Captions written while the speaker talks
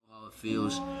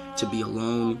feels to be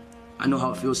alone. I know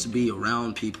how it feels to be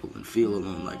around people and feel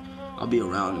alone. Like, I'll be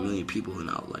around a million people and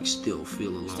I'll like still feel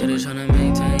alone. Steady tryna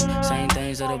maintain same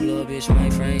things that a blow bitch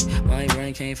might frame. My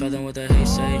brain can't fathom what the hate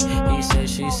say. He say,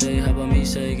 she say, how about me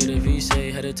say? Get a V say,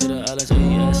 headed to the islands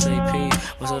ASAP.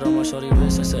 What's it on my shorty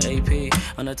wrist? That's an AP.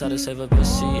 On the top to save a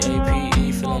bitch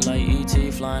CAPE. Feeling like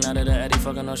ET, flying out of the Eddie,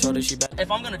 fucking on shorty, she back.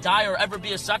 If I'm gonna die or ever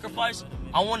be a sacrifice,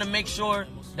 I wanna make sure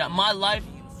that my life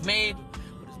made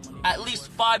at least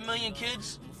 5 million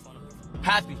kids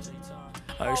happy.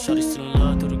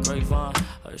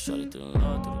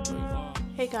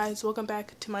 Hey guys, welcome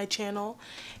back to my channel,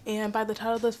 and by the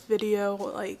title of this video,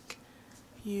 like,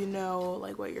 you know,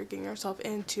 like what you're getting yourself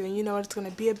into, and you know what it's going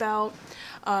to be about.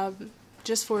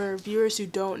 Just for viewers who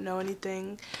don't know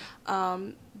anything,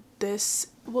 this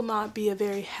will not be a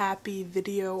very happy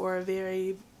video or a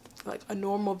very like a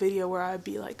normal video where I'd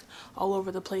be like all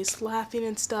over the place laughing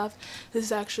and stuff. This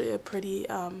is actually a pretty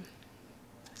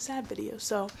sad video,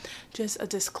 so just a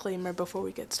disclaimer before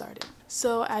we get started.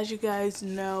 So as you guys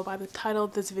know by the title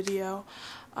of this video,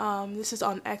 this is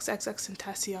on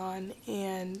XXXtentacion,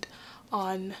 and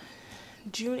on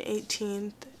June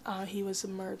 18th he was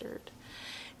murdered.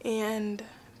 And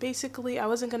basically I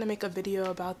wasn't gonna make a video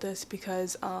about this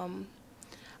because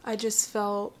I just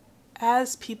felt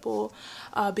as people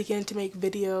begin to make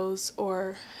videos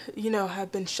or, you know,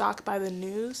 have been shocked by the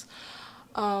news,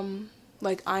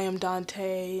 like I Am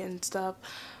Dante and stuff,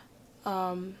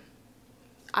 I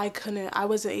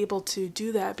wasn't able to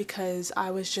do that because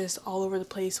I was just all over the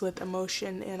place with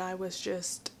emotion and I was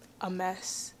just a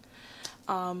mess.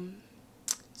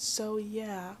 So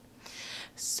yeah.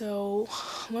 So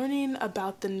learning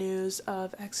about the news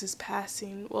of X's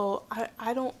passing, well,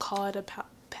 I don't call it a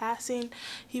passing.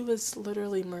 He was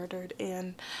literally murdered,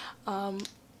 and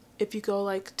if you go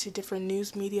like to different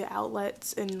news media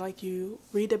outlets and like you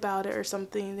read about it or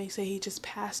something, they say he just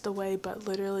passed away, but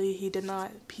literally he did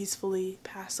not peacefully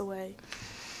pass away.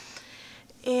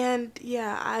 And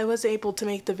yeah, I was able to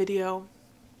make the video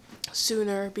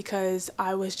sooner because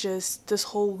I was just, this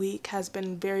whole week has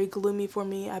been very gloomy for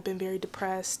me. I've been very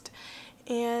depressed,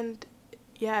 and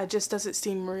yeah, it just doesn't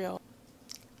seem real.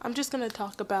 I'm just gonna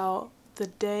talk about the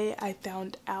day I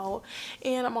found out,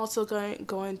 and I'm also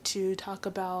going to talk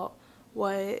about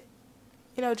what,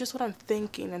 you know, just what I'm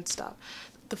thinking and stuff.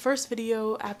 The first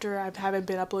video after I haven't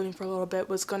been uploading for a little bit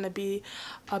was going to be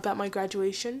about my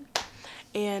graduation,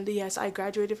 and yes, I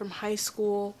graduated from high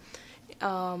school,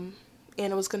 and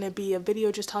it was going to be a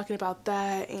video just talking about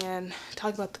that and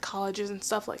talking about the colleges and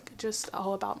stuff, like just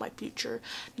all about my future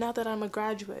now that I'm a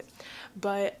graduate.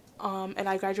 But and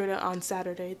I graduated on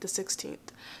Saturday the 16th.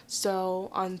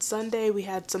 So on Sunday we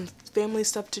had some family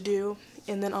stuff to do,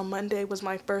 and then on Monday was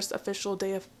my first official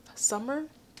day of summer.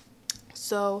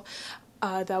 So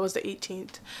that was the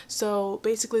 18th. So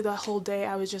basically that whole day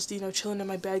I was just, you know, chilling in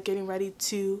my bed getting ready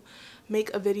to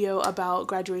make a video about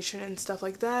graduation and stuff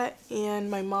like that. And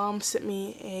my mom sent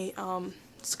me a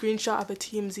screenshot of a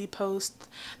TMZ post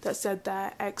that said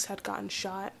that X had gotten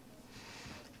shot.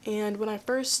 And when I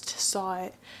first saw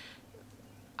it,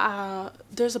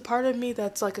 there's a part of me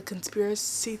that's like a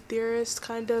conspiracy theorist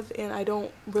kind of, and I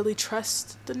don't really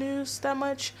trust the news that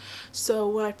much. So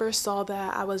when I first saw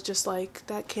that, I was just like,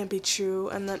 that can't be true,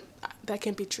 and then that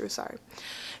can't be true, sorry.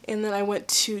 And then I went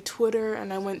to Twitter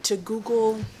and I went to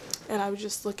Google, and I was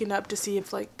just looking up to see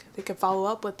if like they could follow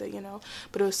up with it, you know.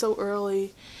 But it was so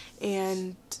early,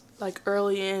 and like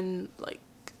early in, like,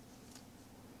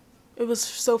 it was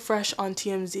so fresh on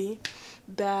TMZ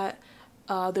that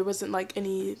there wasn't like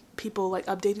any people like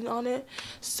updating on it.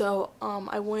 So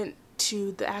I went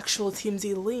to the actual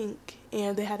TMZ link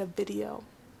and they had a video,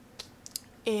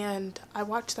 and I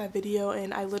watched that video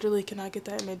and I literally cannot get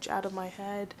that image out of my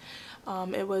head.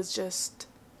 It was just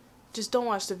don't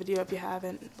watch the video if you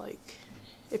haven't, like,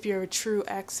 if you're a true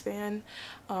X fan.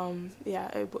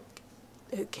 Yeah,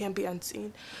 it can be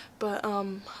unseen. But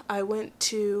I went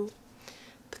to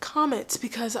the comments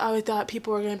because I thought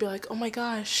people were gonna be like, oh my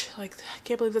gosh, like, I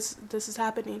can't believe this is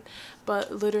happening. But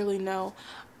literally no,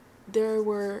 there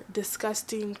were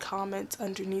disgusting comments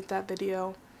underneath that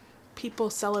video. People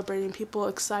celebrating, people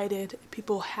excited,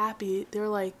 people happy. They're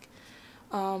like,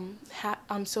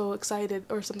 I'm so excited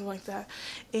or something like that.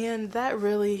 And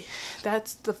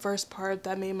that's the first part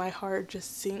that made my heart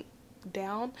just sink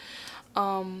down.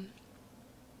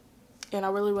 And I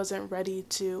really wasn't ready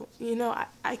to, you know,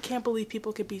 I can't believe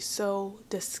people could be so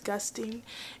disgusting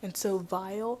and so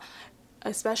vile,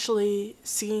 especially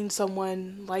seeing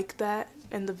someone like that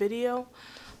in the video.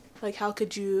 Like, how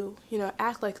could you, you know,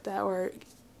 act like that or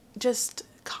just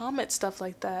comment stuff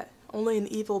like that only an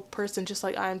evil person, just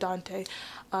like I Am Dante,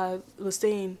 was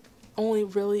saying, only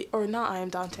really, or not I Am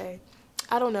Dante.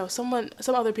 I don't know, some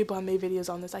other people have made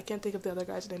videos on this. I can't think of the other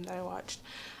guy's name that I watched.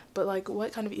 But like,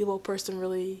 what kind of evil person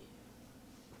really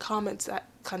comments that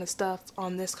kind of stuff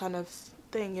on this kind of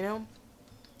thing, you know?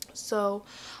 So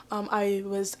I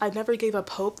never gave up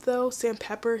hope though. Sam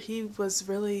Pepper, he was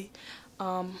really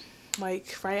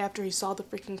like right after he saw the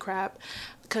freaking crap,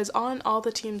 because on all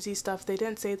the TMZ stuff they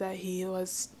didn't say that he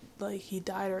was like he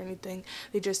died or anything.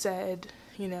 They just said,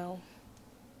 you know,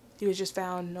 he was just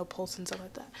found, no pulse and stuff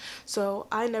like that. So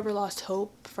I never lost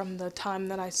hope from the time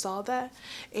that I saw that.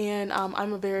 And I'm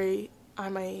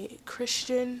a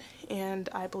Christian and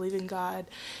I believe in God.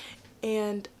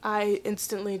 And I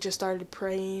instantly just started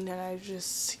praying, and I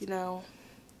just, you know,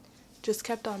 just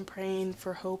kept on praying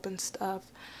for hope and stuff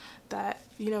that,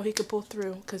 you know, he could pull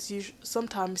through, because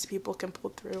sometimes people can pull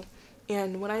through.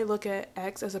 And when I look at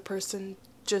X as a person,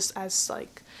 just as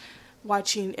like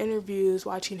watching interviews,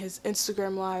 watching his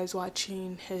Instagram lives,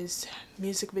 watching his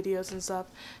music videos and stuff,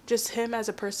 just him as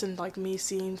a person, like me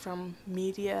seeing from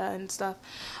media and stuff,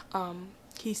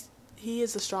 he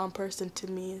is a strong person to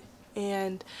me.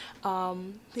 And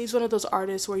he's one of those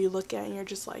artists where you look at and you're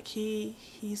just like,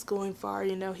 he's going far,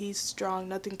 you know, he's strong,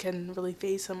 nothing can really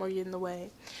face him or get in the way.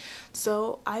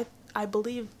 So I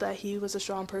believe that he was a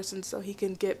strong person, so he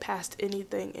can get past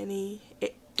anything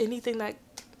that,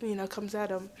 you know, comes at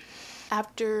him.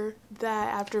 After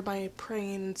that, after my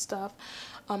praying and stuff,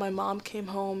 my mom came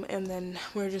home, and then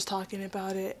we were just talking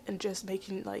about it and just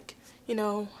making, like, you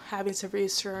know, having some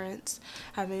reassurance,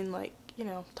 having, like, you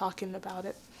know, talking about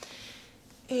it.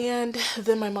 And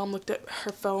then my mom looked at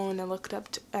her phone and looked up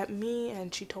at me,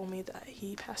 and she told me that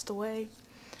he passed away.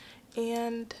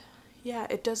 And yeah,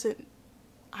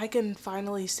 I can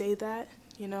finally say that,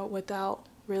 you know, without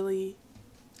really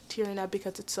tearing up,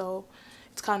 because it's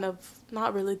kind of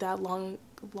not really that long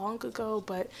ago,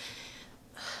 but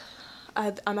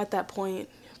I'm at that point.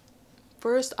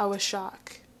 First I was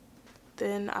shocked,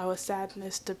 then I was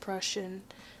sadness, depression,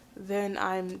 then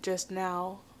I'm just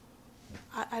now,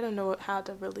 I don't know how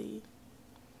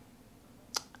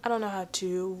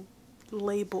to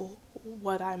label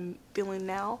what I'm feeling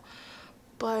now,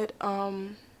 but I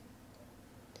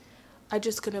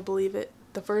just couldn't believe it.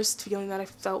 The first feeling that I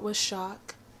felt was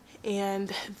shock,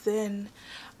 and then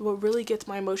what really gets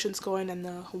my emotions going and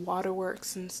the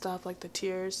waterworks and stuff, like the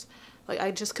tears, like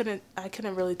I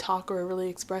couldn't really talk or really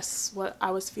express what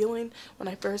I was feeling when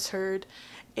I first heard.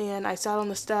 And I sat on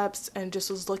the steps and just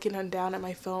was looking down at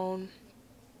my phone,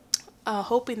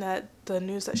 hoping that the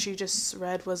news that she just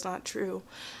read was not true.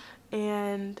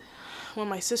 And when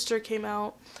my sister came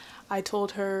out, I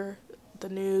told her the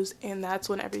news, and that's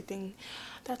when I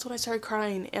started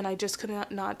crying, and I just could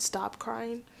not stop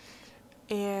crying.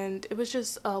 And it was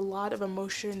just a lot of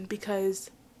emotion, because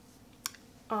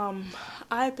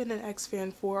I've been an X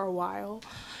fan for a while,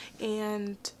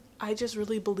 and I just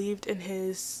really believed in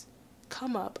his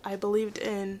come up. I believed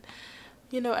in,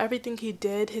 you know, everything he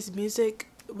did. His music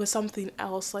was something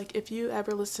else. Like, if you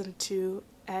ever listen to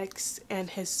X and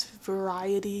his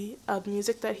variety of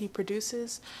music that he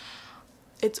produces,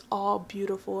 it's all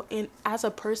beautiful. And as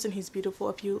a person, he's beautiful.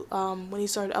 If you when he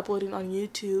started uploading on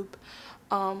YouTube,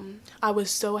 I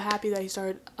was so happy that he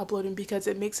started uploading, because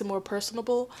it makes it more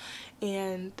personable.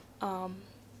 And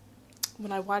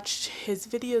when I watched his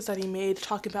videos that he made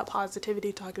talking about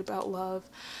positivity, talking about love,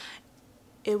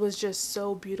 it was just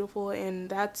so beautiful.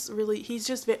 And he's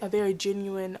just a very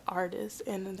genuine artist,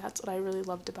 and that's what I really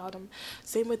loved about him.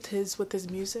 Same with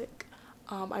his music.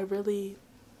 I really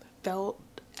felt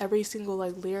every single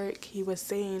like lyric he was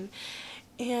saying,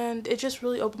 and it just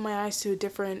really opened my eyes to a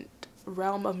different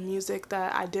realm of music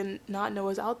that I did not know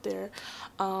was out there.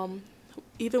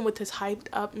 Even with his hyped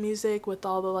up music, with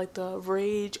all the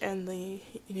rage and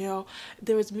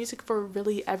there was music for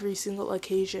really every single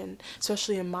occasion,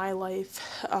 especially in my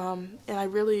life. And I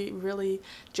really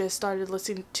just started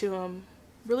listening to him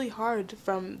really hard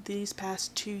from these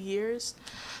past 2 years.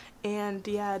 And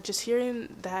yeah, just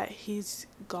hearing that he's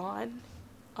gone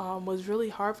was really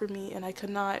hard for me, and I could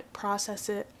not process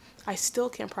it. I still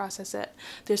can't process it.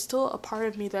 There's still a part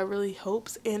of me that really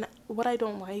hopes, and what I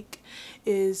don't like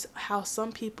is how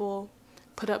some people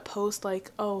put up posts like,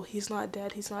 oh, he's not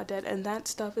dead, and that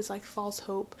stuff is like false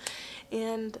hope.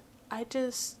 And I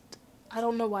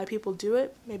don't know why people do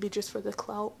it, maybe just for the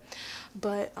clout,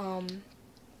 but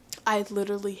I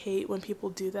literally hate when people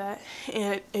do that,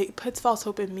 and it puts false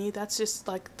hope in me. That's just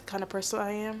like the kind of person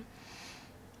I am.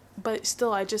 But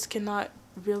still, I just cannot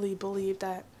really believe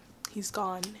that he's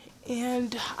gone.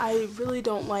 And I really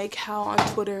don't like how on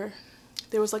Twitter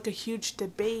there was like a huge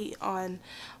debate on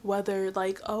whether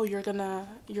like, oh, you're gonna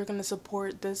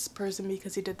support this person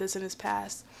because he did this in his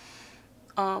past.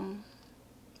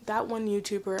 That one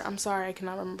YouTuber, I'm sorry, I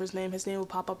cannot remember his name will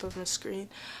pop up on the screen,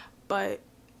 but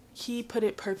he put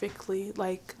it perfectly.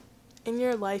 Like, in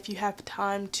your life you have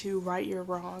time to right your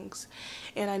wrongs,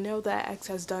 and I know that X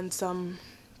has done some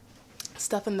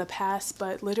stuff in the past,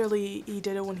 but literally he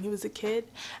did it when he was a kid,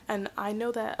 and I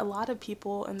know that a lot of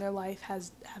people in their life have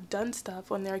done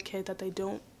stuff when they're a kid that they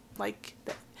don't like.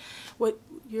 What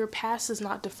your past does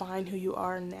not define who you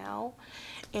are now,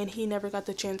 and he never got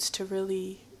the chance to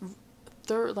really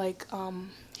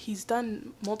he's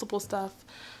done multiple stuff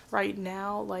right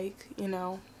now, like, you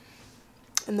know,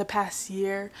 in the past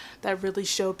year that really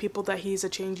showed people that he's a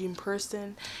changing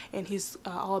person, and he's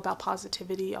all about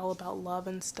positivity, all about love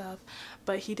and stuff,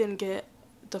 but he didn't get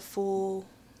the full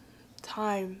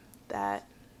time that,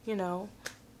 you know,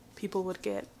 people would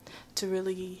get to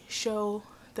really show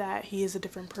that he is a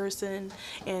different person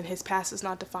and his past has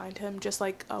not defined him, just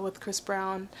like with Chris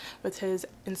Brown, with his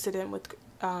incident with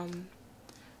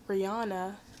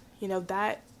Rihanna, you know,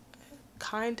 that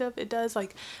kind of, it does,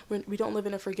 like, we don't live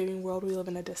in a forgiving world, we live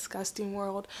in a disgusting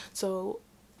world, so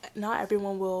not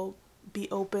everyone will be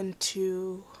open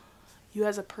to you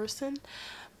as a person,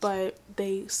 but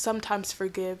they sometimes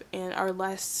forgive and are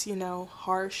less, you know,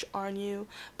 harsh on you.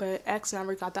 But X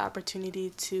never got the opportunity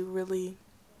to really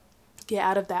get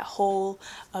out of that hole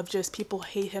of just people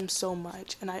hate him so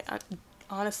much, and I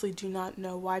honestly do not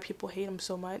know why people hate him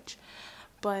so much.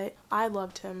 But I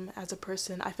loved him as a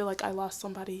person. I feel like I lost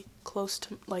somebody close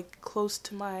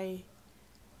to my,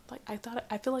 like, I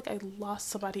feel like I lost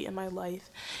somebody in my life,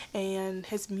 and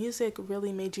his music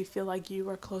really made you feel like you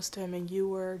were close to him and you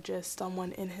were just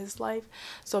someone in his life.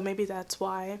 So maybe that's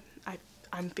why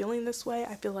I'm feeling this way.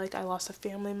 I feel like I lost a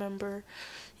family member,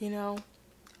 you know.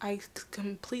 I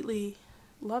completely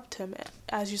loved him,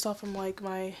 as you saw from like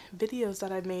my videos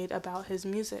that I made about his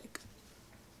music,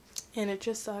 and it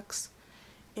just sucks.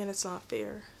 And it's not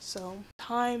fair. So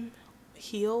time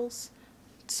heals,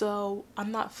 so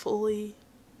I'm not fully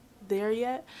there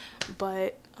yet,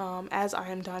 but as I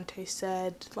Am Dante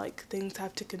said, like, things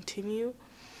have to continue,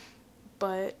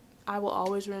 but I will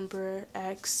always remember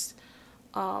X,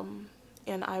 and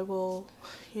I will,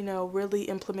 you know, really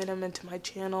implement him into my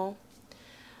channel.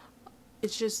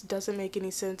 It just doesn't make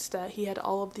any sense that he had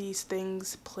all of these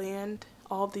things planned,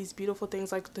 all of these beautiful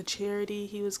things, like the charity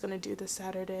he was going to do this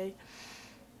Saturday.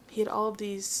 He had all of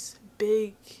these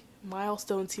big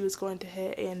milestones he was going to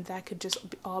hit, and that could just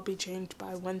all be changed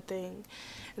by one thing.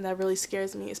 And that really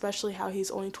scares me, especially how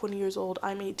he's only 20 years old.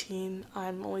 I'm 18.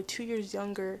 I'm only 2 years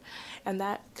younger, and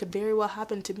that could very well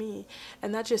happen to me.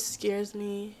 And that just scares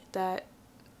me, that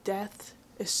death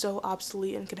is so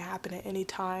obsolete and can happen at any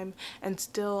time, and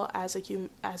still as a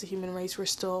human race we're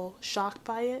still shocked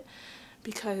by it,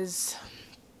 because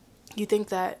you think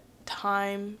that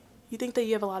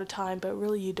you have a lot of time, but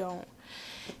really you don't.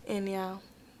 And yeah,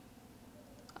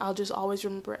 I'll just always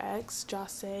remember X,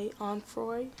 Jose,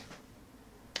 Onfroy.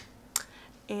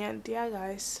 And yeah,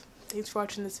 guys, thanks for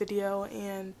watching this video,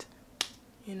 and,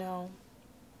 you know,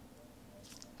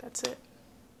 that's it.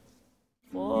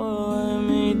 Lay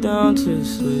me down to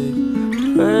sleep,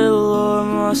 pray the Lord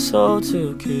my soul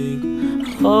to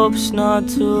keep, hope's not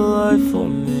too light for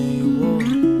me.